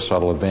work or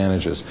subtle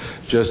advantages,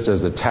 just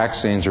as the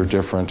taxanes are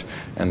different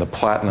and the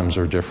platinums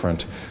are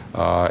different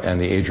and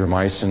the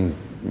adriamycin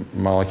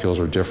molecules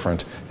are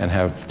different and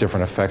have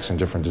different effects in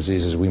different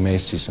diseases. We may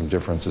see some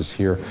differences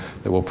here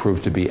that will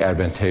prove to be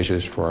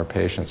advantageous for our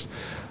patients.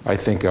 I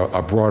think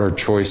a broader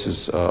choice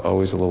is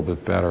always a little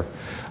bit better.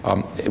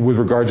 With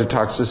regard to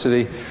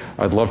toxicity,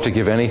 I'd love to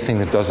give anything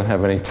that doesn't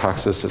have any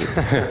toxicity.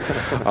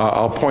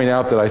 I'll point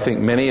out that I think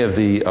many of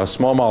the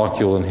small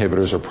molecule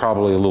inhibitors are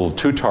probably a little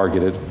too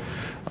targeted.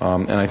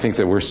 And I think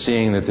that we're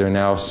seeing that there are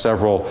now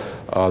several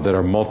that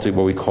are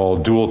what we call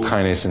dual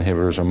kinase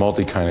inhibitors or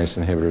multi-kinase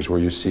inhibitors, where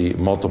you see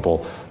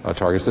multiple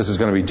targets. This is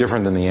going to be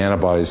different than the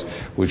antibodies,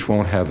 which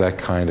won't have that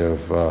kind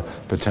of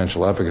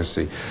potential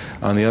efficacy.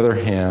 On the other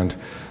hand,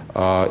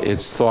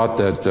 it's thought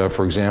that,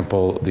 for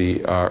example, the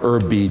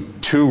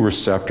ERB2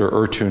 receptor,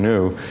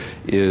 ER2/neu,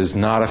 is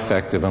not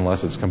effective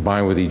unless it's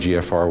combined with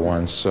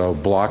EGFR1. So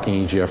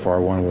blocking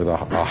EGFR1 with a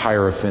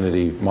higher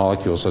affinity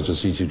molecule such as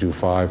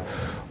C225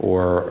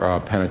 or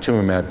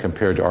panitumumab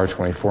compared to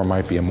R24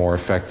 might be a more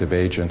effective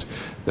agent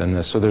than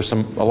this. So there's a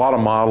lot of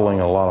modeling,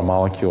 a lot of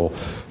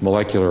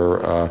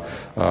molecular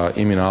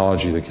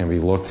immunology that can be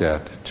looked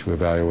at to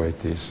evaluate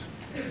these.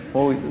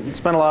 Well, we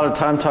spent a lot of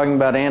time talking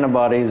about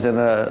antibodies, and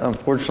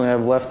unfortunately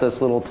I've left us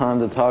little time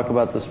to talk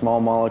about the small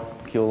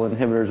molecule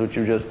inhibitors, which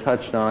you just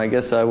touched on. I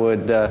guess I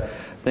would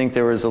think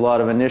there was a lot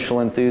of initial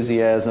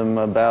enthusiasm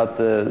about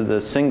the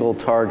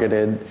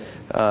single-targeted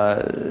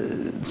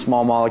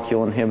small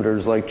molecule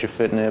inhibitors like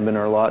gefitinib and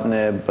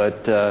erlotinib,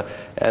 but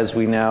as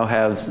we now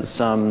have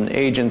some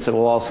agents that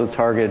will also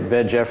target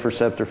VEGF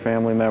receptor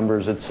family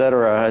members, et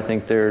cetera, I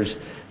think there's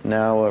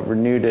now a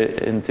renewed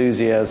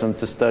enthusiasm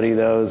to study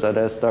those. I'd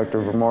ask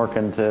Dr.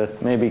 Vermorken to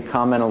maybe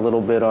comment a little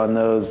bit on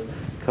those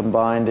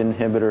combined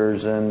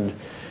inhibitors and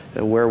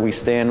where we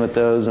stand with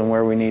those and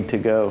where we need to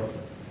go.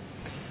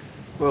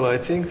 Well, I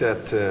think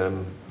that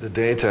the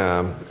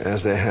data,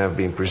 as they have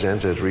been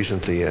presented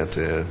recently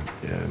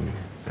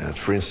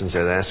for instance,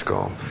 at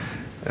ASCO,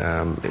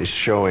 is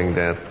showing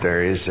that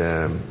there is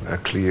a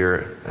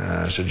clear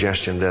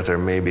suggestion that there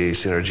may be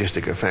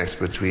synergistic effects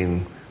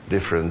between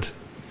different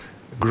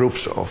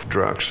groups of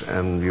drugs,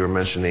 and you're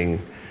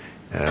mentioning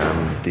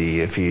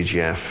the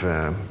VEGF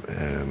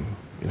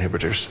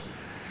inhibitors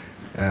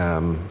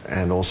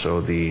and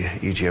also the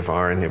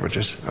EGFR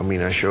inhibitors. I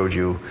mean, I showed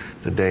you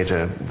the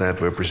data that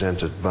were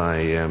presented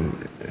by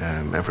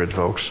Everett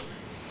Vokes.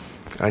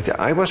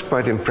 I was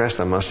quite impressed,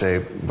 I must say,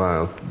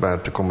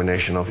 about the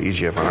combination of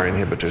EGFR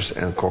inhibitors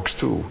and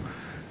COX-2.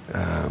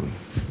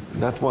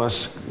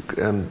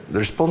 The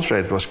response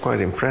rate was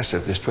quite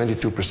impressive. This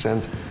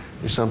 22%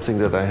 is something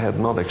that I had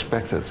not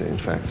expected, in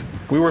fact.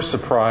 We were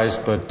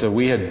surprised, but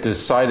we had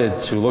decided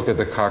to look at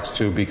the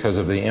COX-2 because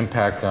of the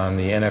impact on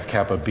the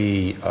NF-kappa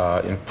B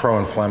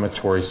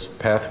pro-inflammatory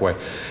pathway.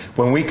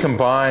 When we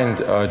combined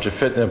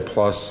gefitinib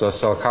plus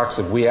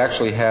celecoxib, we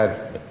actually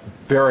had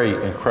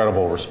very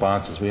incredible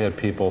responses. We had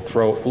people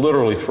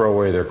literally throw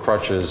away their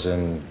crutches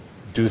and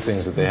do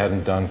things that they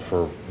hadn't done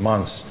for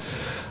months.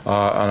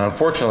 And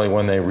unfortunately,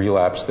 when they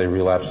relapsed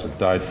and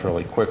died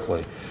fairly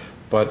quickly.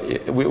 But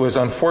it was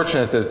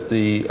unfortunate that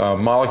the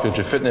molecule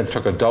gefitinib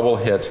took a double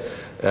hit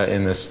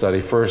in this study.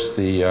 First,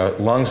 the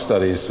lung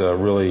studies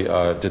really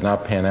did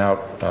not pan out,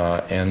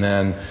 and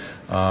then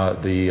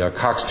the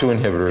COX-2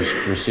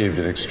 inhibitors received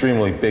an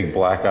extremely big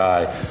black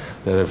eye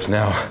that is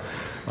now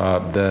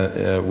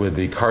with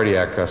the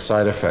cardiac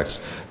side effects.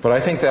 But I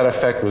think that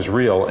effect was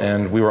real,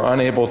 and we were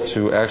unable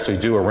to actually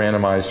do a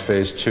randomized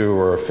phase 2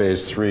 or a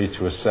phase 3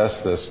 to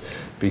assess this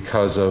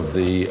because of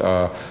the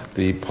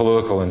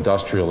political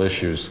industrial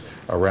issues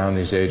around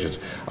these agents.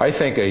 I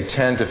think a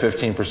 10 to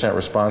 15%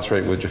 response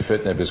rate with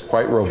gefitinib is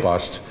quite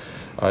robust.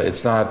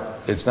 It's not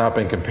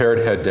been compared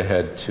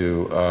head-to-head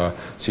to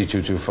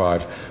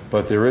C225,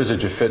 but there is a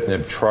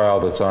gefitinib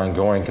trial that's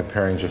ongoing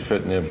comparing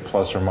gefitinib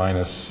plus or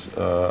minus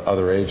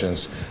other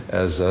agents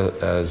as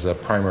a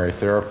primary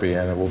therapy,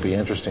 and it will be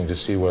interesting to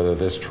see whether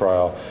this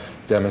trial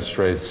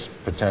demonstrates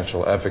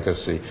potential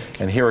efficacy.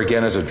 And here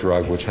again is a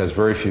drug which has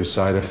very few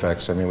side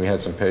effects. I mean, we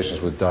had some patients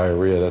with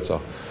diarrhea that's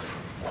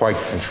quite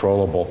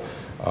controllable.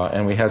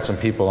 And we had some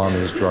people on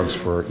these drugs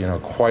for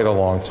quite a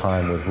long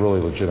time with really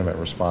legitimate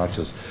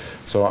responses.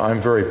 So I'm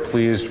very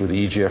pleased with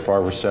the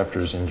EGFR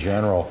receptors in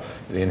general,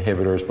 the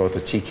inhibitors, both the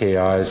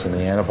TKIs and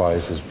the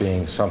antibodies, as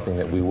being something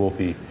that we will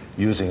be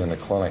using in the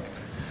clinic.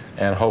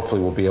 And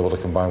hopefully we'll be able to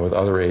combine with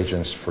other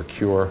agents for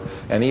cure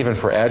and even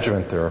for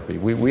adjuvant therapy.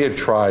 We had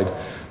tried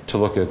to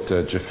look at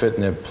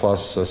gefitinib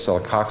plus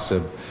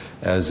celecoxib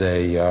as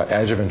a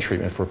adjuvant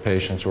treatment for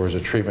patients or as a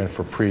treatment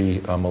for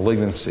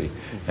pre-malignancy,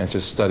 and to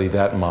study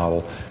that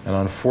model. And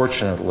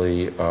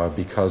unfortunately,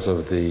 because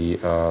of the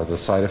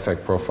side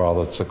effect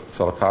profile that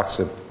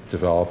celecoxib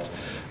developed,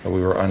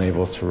 we were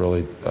unable to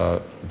really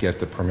get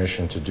the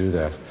permission to do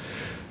that.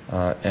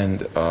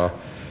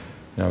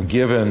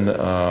 Given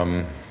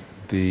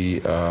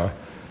the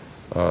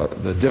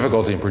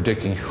difficulty in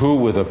predicting who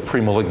with a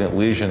premalignant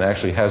lesion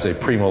actually has a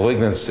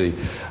premalignancy,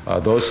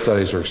 those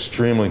studies are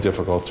extremely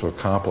difficult to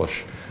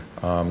accomplish.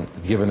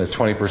 Given that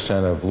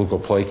 20% of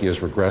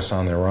leukoplakias regress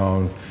on their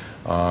own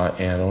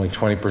and only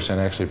 20%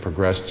 actually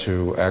progress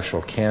to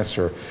actual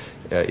cancer,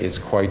 it's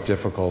quite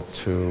difficult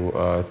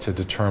to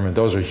determine.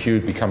 Those are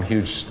become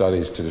huge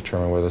studies to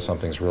determine whether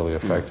something's really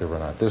effective or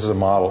not. This is a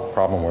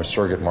problem where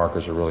surrogate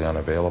markers are really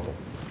unavailable.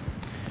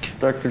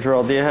 Dr.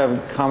 Giral, do you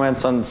have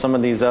comments on some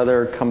of these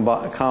other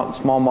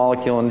small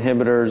molecule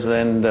inhibitors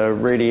and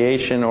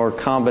radiation or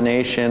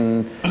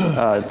combination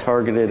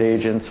targeted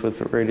agents with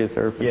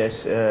radiotherapy?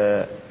 Yes,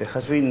 there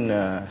has been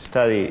a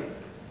study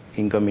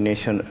in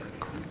combination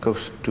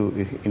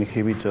COX-2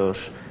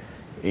 inhibitors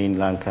in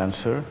lung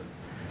cancer,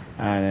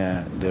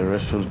 and the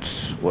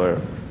results were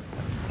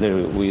there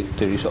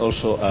is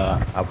also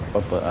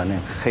an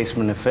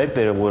enhancement effect.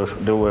 There were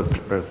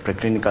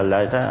preclinical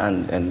data,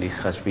 and this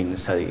has been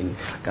studied in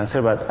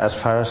cancer. But as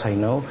far as I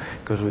know,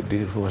 because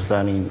this was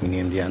done in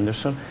MD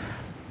Anderson,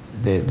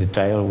 the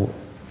trial,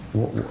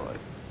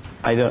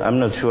 I'm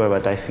not sure,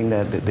 but I think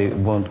that they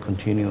won't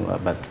continue.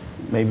 But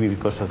maybe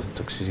because of the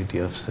toxicity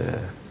of the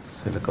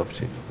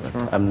celecoxib.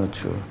 I'm not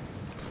sure.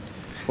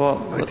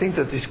 Well, I think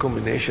that these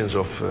combinations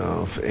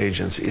of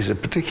agents is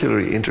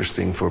particularly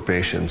interesting for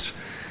patients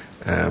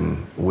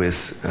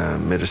with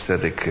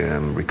metastatic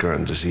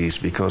recurrent disease,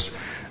 because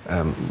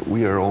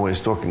we are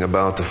always talking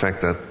about the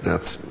fact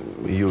that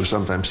you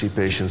sometimes see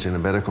patients in a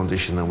better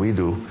condition than we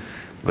do,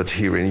 but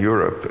here in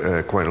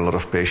Europe quite a lot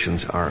of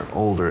patients are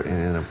older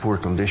and in a poor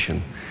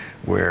condition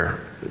where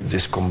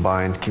this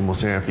combined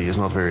chemotherapy is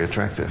not very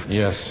attractive.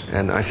 Yes.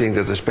 And I think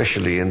that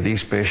especially in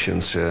these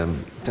patients,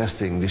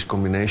 testing these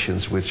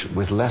combinations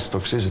with less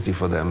toxicity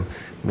for them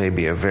may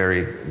be a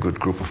very good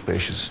group of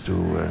patients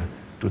to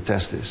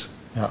test this.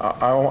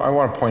 I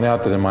want to point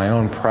out that in my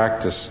own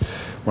practice,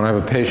 when I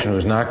have a patient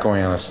who's not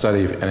going on a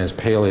study and is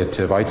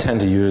palliative, I tend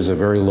to use a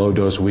very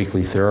low-dose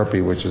weekly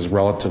therapy, which is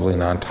relatively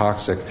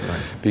non-toxic,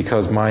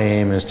 because my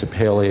aim is to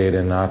palliate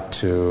and not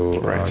to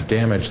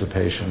damage the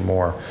patient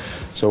more.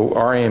 So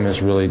our aim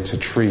is really to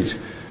treat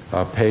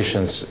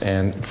patients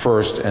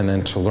first, and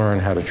then to learn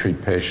how to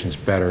treat patients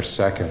better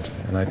second.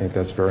 And I think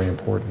that's very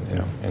important,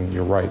 and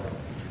you're right.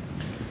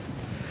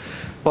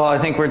 Well, I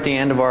think we're at the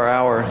end of our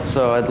hour,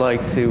 so I'd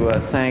like to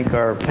thank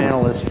our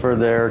panelists for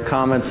their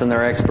comments and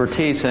their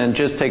expertise, and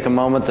just take a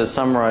moment to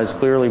summarize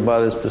clearly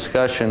by this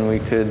discussion. We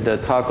could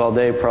talk all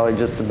day probably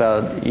just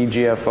about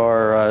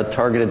EGFR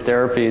targeted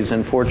therapies.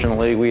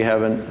 Unfortunately, we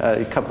have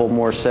a couple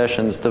more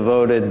sessions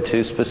devoted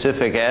to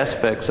specific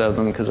aspects of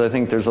them, because I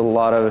think there's a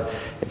lot of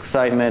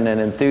excitement and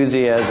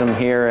enthusiasm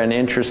here and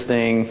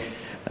interesting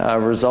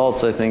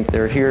results. I think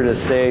they're here to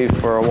stay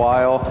for a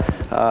while.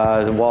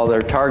 While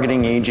they're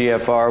targeting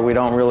EGFR, we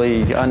don't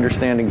really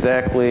understand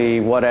exactly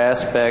what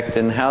aspect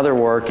and how they're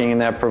working,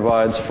 and that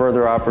provides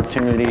further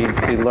opportunity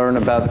to learn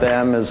about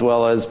them, as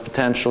well as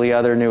potentially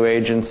other new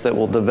agents that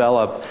will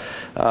develop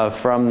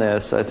from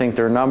this. I think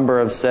there are a number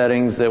of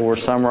settings that were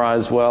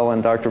summarized well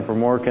in Dr.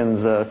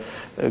 Promorkin's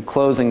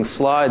closing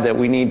slide that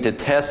we need to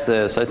test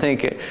this. I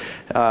think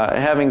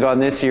having gone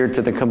this year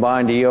to the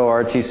combined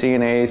EORTC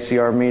and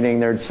AACR meeting,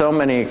 there are so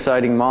many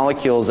exciting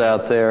molecules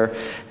out there,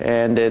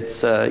 and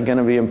it's going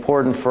to be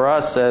important for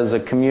us as a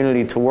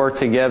community to work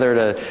together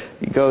to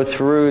go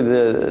through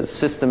the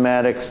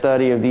systematic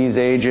study of these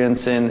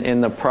agents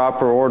in the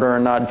proper order,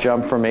 and not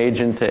jump from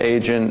agent to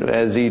agent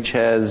as each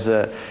has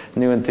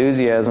new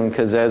enthusiasm,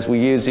 because as we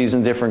use these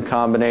in different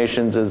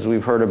combinations, as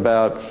we've heard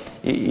about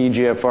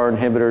EGFR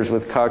inhibitors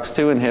with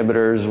COX-2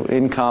 inhibitors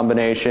in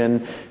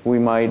combination, we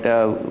might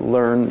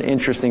learn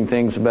interesting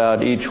things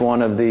about each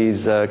one of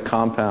these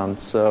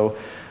compounds. So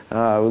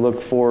we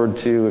look forward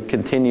to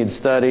continued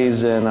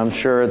studies, and I'm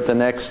sure at the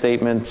next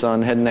statements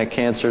on head and neck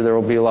cancer there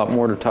will be a lot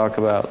more to talk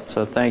about.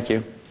 So thank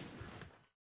you.